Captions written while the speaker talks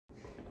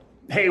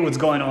Hey, what's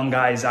going on,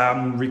 guys?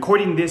 I'm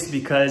recording this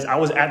because I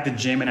was at the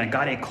gym and I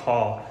got a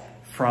call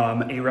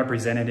from a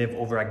representative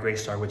over at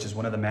Greystar, which is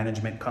one of the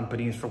management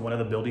companies for one of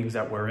the buildings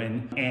that we're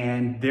in.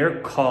 And their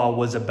call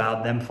was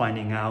about them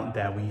finding out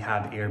that we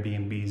have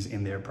Airbnbs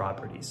in their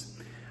properties.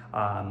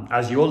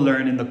 As you'll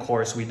learn in the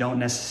course, we don't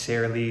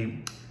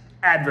necessarily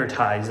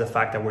advertise the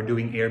fact that we're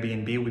doing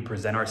Airbnb. We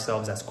present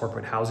ourselves as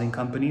corporate housing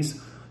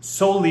companies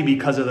solely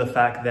because of the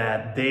fact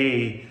that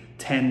they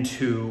tend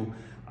to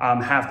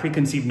have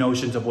preconceived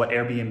notions of what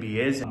Airbnb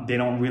is. They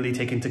don't really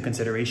take into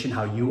consideration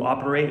how you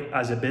operate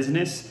as a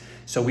business.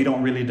 So we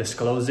don't really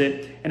disclose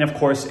it. And of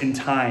course, in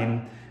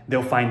time,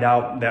 they'll find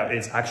out that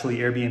it's actually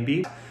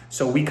Airbnb.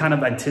 So we kind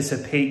of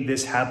anticipate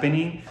this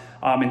happening.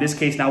 In this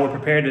case, now we're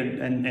prepared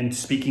and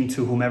speaking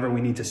to whomever we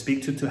need to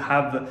speak to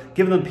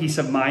give them peace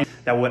of mind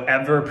that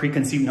whatever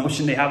preconceived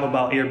notion they have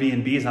about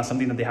Airbnb is not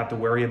something that they have to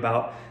worry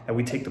about, that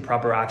we take the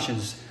proper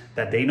actions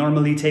that they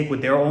normally take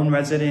with their own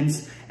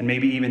residents and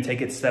maybe even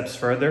take it steps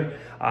further.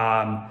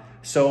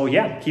 So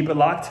yeah, keep it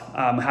locked.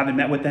 Haven't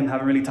met with them,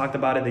 haven't really talked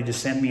about it. They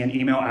just sent me an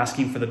email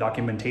asking for the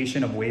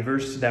documentation of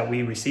waivers that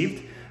we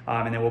received,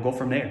 and then we'll go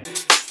from there.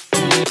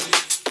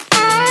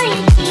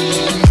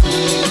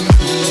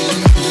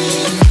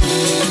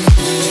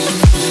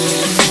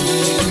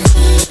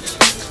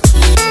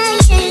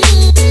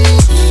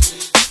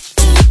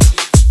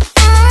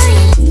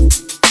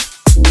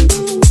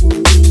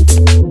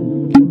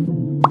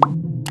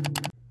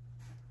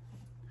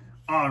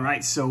 All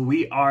right, so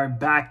we are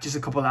back just a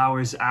couple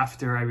hours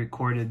after I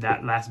recorded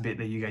that last bit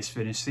that you guys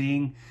finished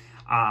seeing.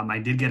 I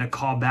did get a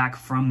call back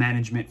from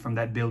management from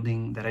that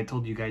building that I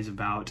told you guys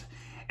about.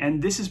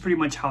 And this is pretty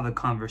much how the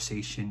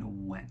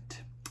conversation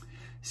went.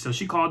 So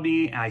she called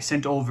me,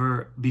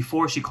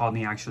 before she called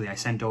me actually, I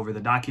sent over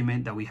the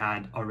document that we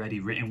had already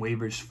written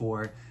waivers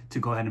for to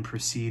go ahead and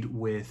proceed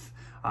with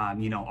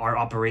our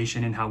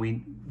operation and how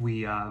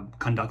we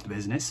conduct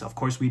business. Of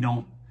course, we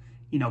don't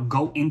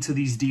go into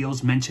these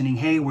deals mentioning,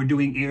 hey, we're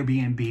doing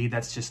Airbnb.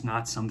 That's just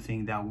not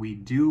something that we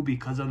do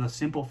because of the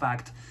simple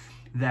fact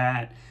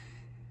that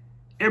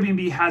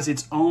Airbnb has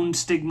its own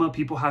stigma.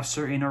 People have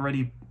certain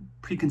already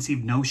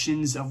preconceived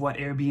notions of what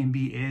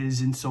Airbnb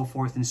is and so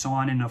forth and so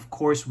on. And of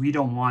course, we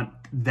don't want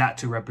that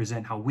to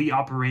represent how we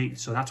operate.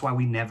 So that's why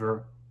we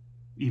never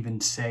even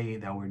say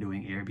that we're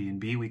doing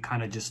Airbnb. We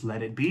kind of just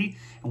let it be.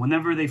 And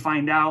whenever they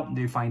find out,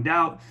 they find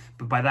out.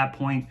 But by that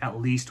point, at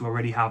least we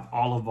already have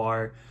all of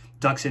our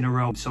ducks in a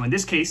row. So in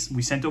this case,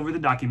 we sent over the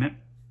document.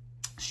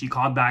 She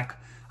called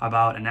back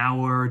about an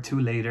hour or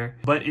two later.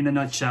 But in a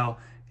nutshell,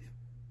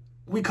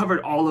 we covered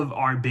all of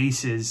our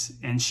bases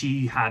and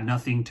she had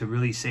nothing to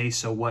really say.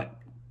 So what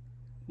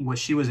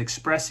she was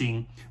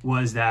expressing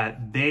was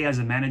that they, as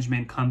a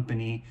management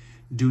company,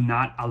 do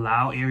not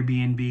allow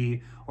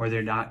Airbnb, or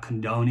they're not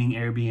condoning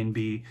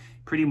Airbnb,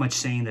 pretty much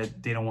saying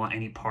that they don't want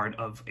any part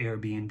of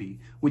Airbnb,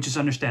 which is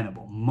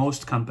understandable.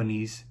 Most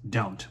companies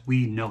don't.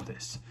 We know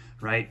this,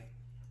 right?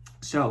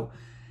 So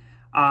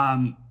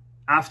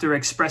after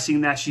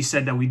expressing that, she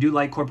said that we do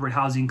like corporate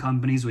housing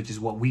companies, which is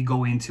what we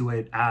go into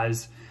it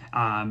as.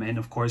 And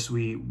of course,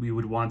 we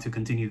would want to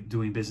continue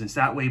doing business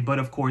that way. But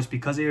of course,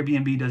 because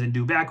Airbnb doesn't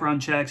do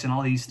background checks and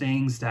all these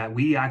things that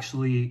we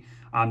actually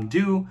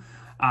do,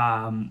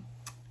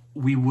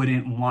 we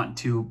wouldn't want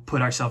to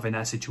put ourselves in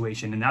that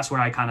situation. And that's where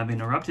I kind of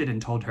interrupted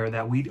and told her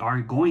that we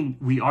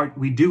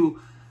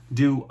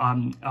do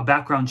a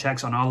background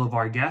checks on all of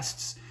our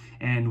guests.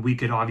 And we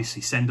could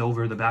obviously send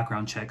over the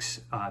background checks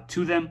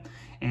to them,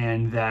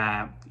 and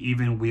that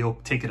even we'll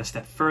take it a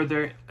step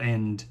further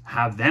and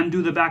have them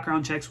do the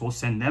background checks. We'll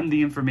send them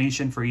the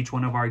information for each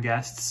one of our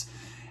guests.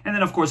 And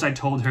then, of course, I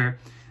told her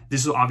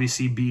this will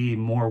obviously be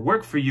more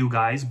work for you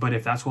guys, but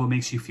if that's what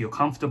makes you feel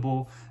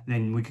comfortable,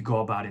 then we could go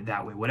about it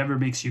that way. Whatever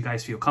makes you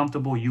guys feel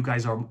comfortable, you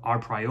guys are our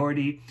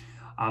priority.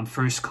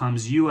 First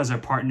comes you as our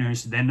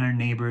partners, then our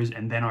neighbors,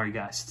 and then our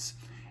guests.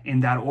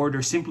 In that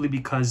order, simply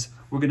because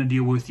we're going to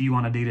deal with you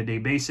on a day-to-day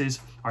basis.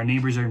 Our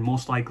neighbors are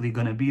most likely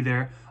going to be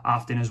there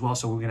often as well,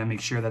 so we're going to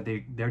make sure that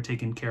they're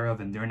taken care of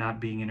and they're not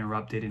being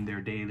interrupted in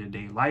their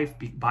day-to-day life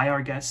by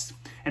our guests.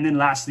 And then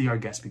lastly, our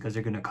guests, because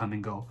they're going to come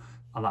and go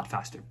a lot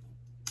faster.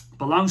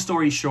 But long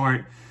story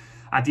short,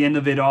 at the end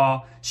of it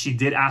all, she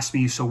did ask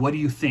me, so what do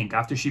you think?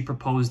 After she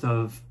proposed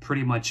of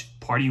pretty much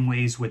parting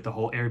ways with the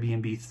whole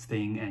Airbnb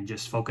thing and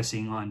just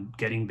focusing on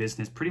getting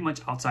business pretty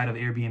much outside of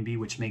Airbnb,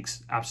 which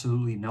makes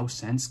absolutely no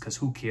sense because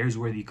who cares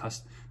where the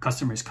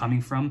customer is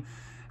coming from?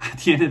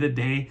 At the end of the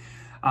day,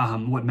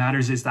 what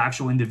matters is the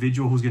actual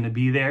individual who's going to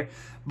be there.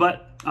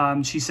 But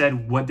she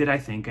said, what did I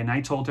think? And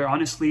I told her,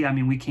 honestly, I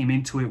mean, we came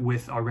into it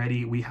with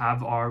already, we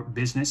have our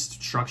business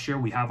structure,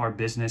 we have our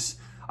business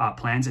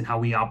plans and how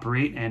we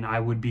operate, and I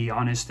would be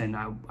honest, and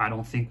I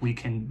don't think we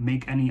can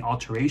make any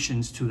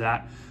alterations to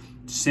that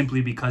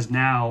simply because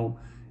now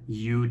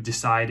you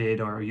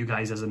decided, or you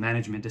guys as a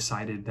management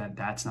decided that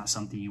that's not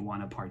something you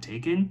want to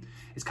partake in.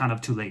 It's kind of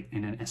too late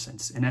in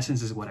essence. In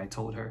essence is what I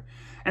told her.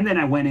 And then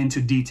I went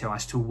into detail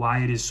as to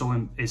why it is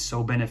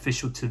so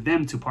beneficial to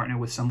them to partner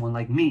with someone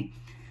like me.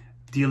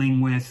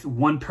 Dealing with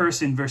one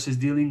person versus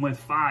dealing with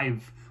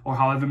 5 or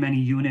however many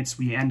units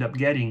we end up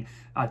getting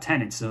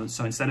tenants.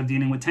 So instead of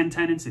dealing with 10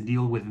 tenants, they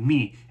deal with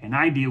me, and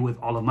I deal with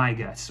all of my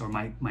guests, or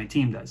my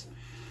team does.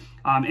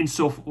 And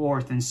so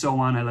forth and so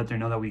on. I let her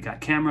know that we got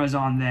cameras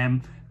on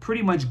them.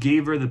 Pretty much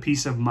gave her the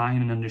peace of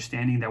mind and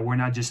understanding that we're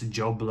not just a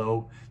Joe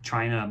Blow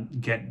trying to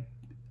get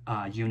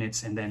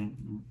units and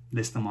then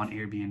list them on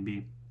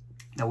Airbnb.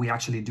 That we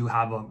actually do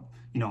have a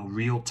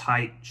real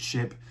tight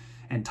ship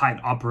and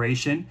tight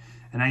operation.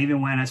 And I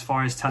even went as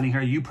far as telling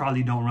her, you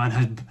probably don't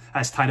run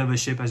as tight of a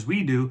ship as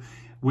we do,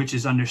 which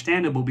is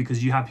understandable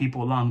because you have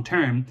people long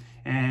term,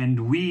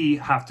 and we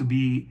have to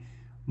be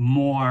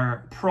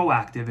more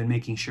proactive in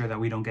making sure that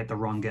we don't get the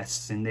wrong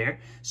guests in there.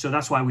 So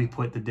that's why we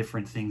put the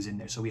different things in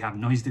there. So we have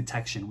noise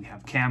detection, we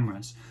have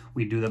cameras,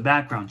 we do the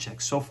background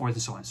checks, so forth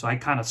and so on. So I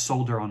kind of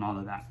sold her on all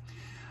of that.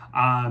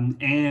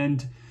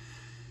 And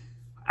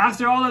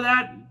after all of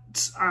that,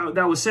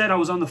 that was said, I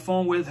was on the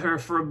phone with her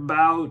for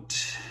about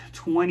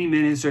 20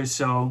 minutes or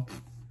so,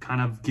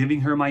 kind of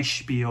giving her my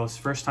spiel. It's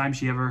the first time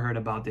she ever heard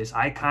about this.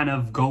 I kind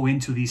of go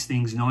into these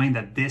things knowing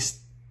that this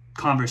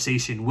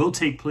conversation will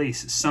take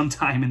place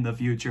sometime in the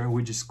future.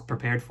 We're just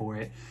prepared for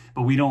it,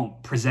 but we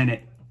don't present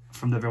it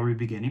from the very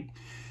beginning.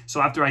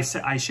 So after I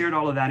shared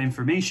all of that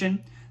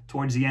information,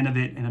 towards the end of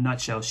it, in a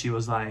nutshell, she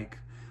was like,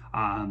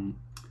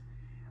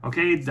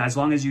 okay, as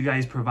long as you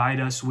guys provide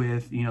us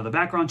with, the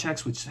background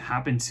checks, which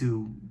happen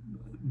to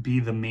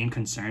be the main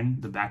concern,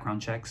 the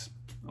background checks,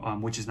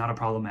 which is not a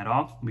problem at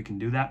all. We can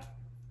do that.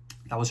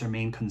 That was her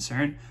main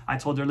concern. I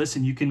told her,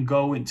 listen, you can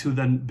go into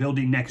the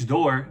building next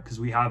door because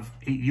we have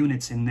 8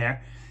 units in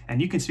there,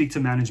 and you can speak to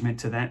management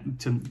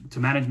to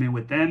management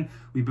with them.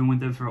 We've been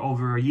with them for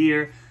over a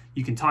year.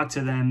 You can talk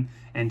to them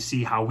and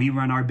see how we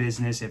run our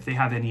business. If they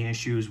have any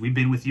issues, we've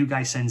been with you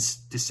guys since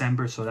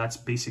December, so that's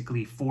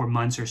basically 4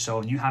 months or so,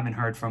 and you haven't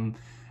heard from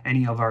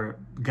any of our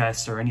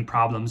guests or any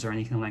problems or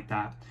anything like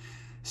that.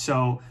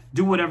 So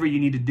do whatever you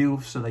need to do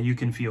so that you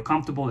can feel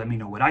comfortable. Let me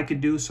know what I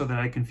could do so that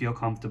I can feel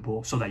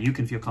comfortable, so that you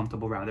can feel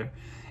comfortable rather.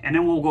 And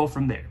then we'll go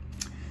from there.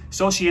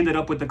 So she ended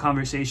up with the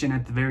conversation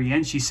at the very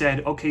end. She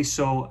said, okay,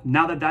 so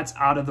now that that's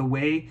out of the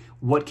way,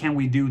 what can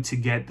we do to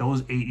get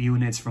those 8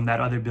 units from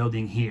that other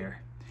building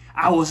here?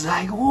 I was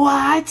like,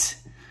 what?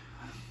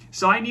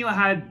 So I knew I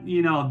had,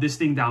 this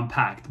thing down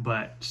packed,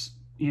 but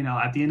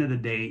at the end of the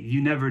day,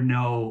 you never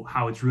know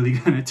how it's really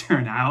going to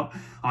turn out.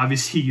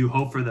 Obviously, you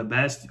hope for the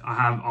best. I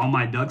have all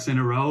my ducks in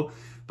a row.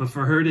 But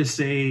for her to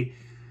say,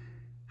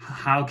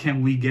 how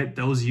can we get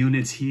those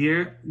units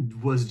here,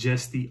 was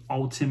just the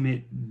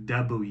ultimate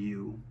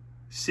W.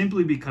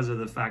 Simply because of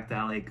the fact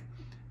that,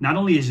 not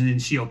only isn't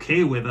she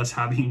okay with us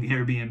having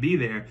Airbnb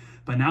there,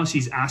 but now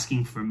she's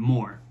asking for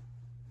more.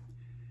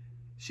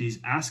 She's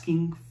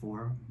asking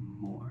for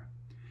more.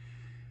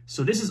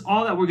 So this is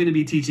all that we're going to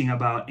be teaching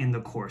about in the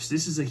course.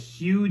 This is a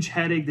huge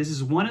headache. This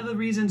is one of the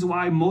reasons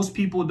why most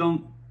people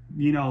don't,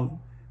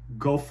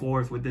 go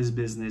forth with this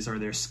business, or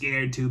they're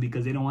scared to,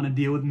 because they don't want to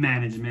deal with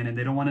management and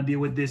they don't want to deal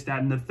with this,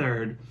 that, and the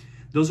third.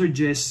 Those are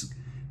just,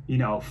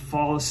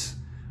 false,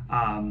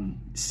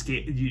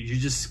 you're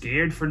just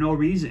scared for no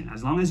reason.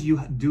 As long as you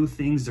do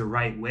things the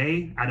right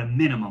way, at a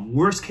minimum,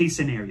 worst case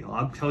scenario,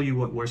 I'll tell you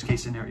what worst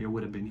case scenario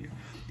would have been here.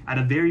 At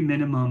a very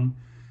minimum,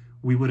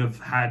 we would have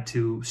had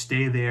to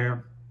stay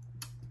there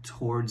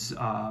towards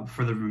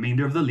for the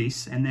remainder of the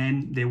lease, and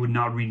then they would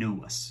not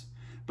renew us.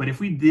 But if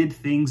we did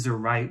things the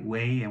right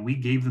way, and we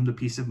gave them the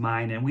peace of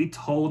mind, and we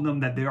told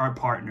them that they're our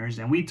partners,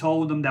 and we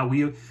told them that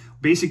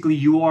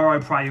you are our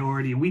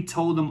priority, and we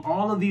told them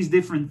all of these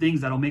different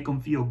things that'll make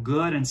them feel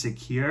good and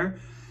secure,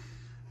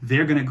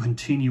 they're going to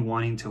continue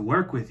wanting to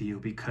work with you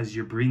because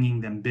you're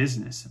bringing them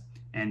business.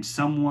 And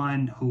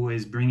someone who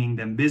is bringing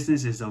them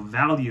business is of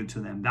value to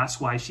them.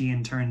 That's why she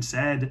in turn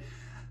said,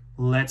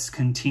 let's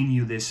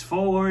continue this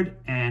forward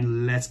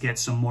and let's get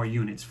some more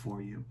units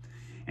for you.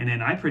 And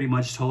then I pretty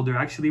much told her,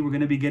 actually, we're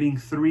going to be getting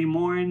 3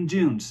 more in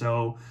June.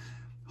 So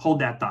hold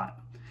that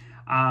thought.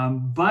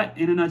 But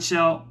in a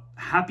nutshell,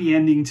 happy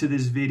ending to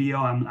this video.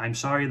 I'm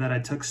sorry that I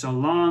took so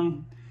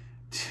long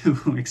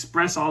to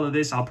express all of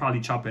this. I'll probably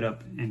chop it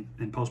up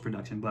in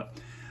post-production, but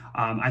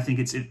I think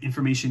it's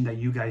information that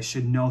you guys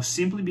should know,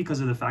 simply because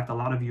of the fact a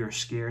lot of you are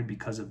scared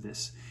because of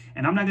this.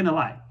 And I'm not going to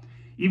lie.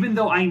 Even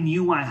though I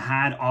knew I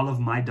had all of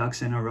my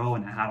ducks in a row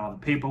and I had all the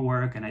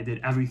paperwork and I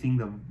did everything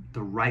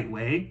the right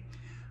way,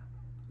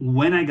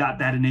 when I got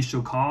that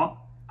initial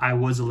call, I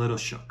was a little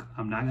shook.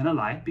 I'm not going to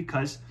lie,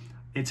 because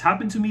it's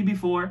happened to me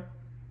before,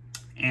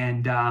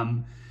 and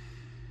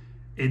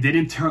it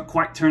didn't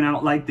quite turn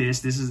out like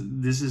this. This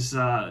is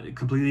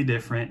completely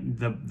different.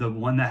 The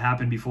one that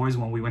happened before is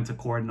when we went to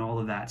court and all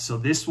of that. So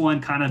this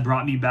one kind of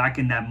brought me back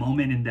in that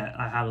moment, and that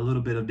I had a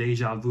little bit of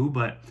deja vu,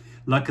 but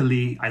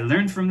luckily I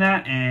learned from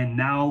that. And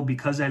now,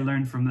 because I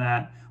learned from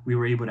that, we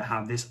were able to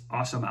have this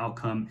awesome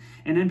outcome.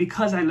 And then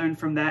because I learned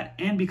from that,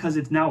 and because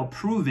it's now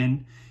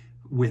proven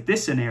with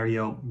this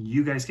scenario,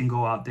 you guys can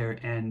go out there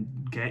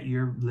and get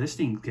your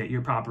listings, get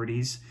your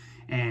properties,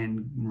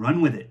 and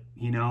run with it.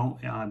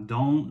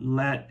 Don't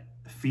let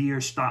fear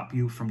stop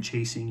you from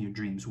chasing your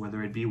dreams,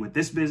 whether it be with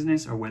this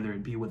business or whether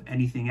it be with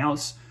anything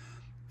else.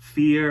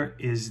 Fear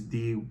is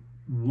the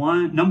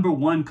number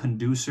one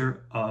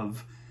conducer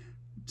of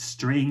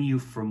straying you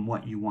from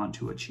what you want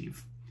to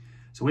achieve.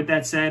 So with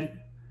that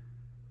said,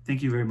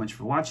 thank you very much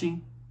for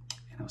watching,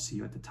 and I'll see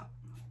you at the top.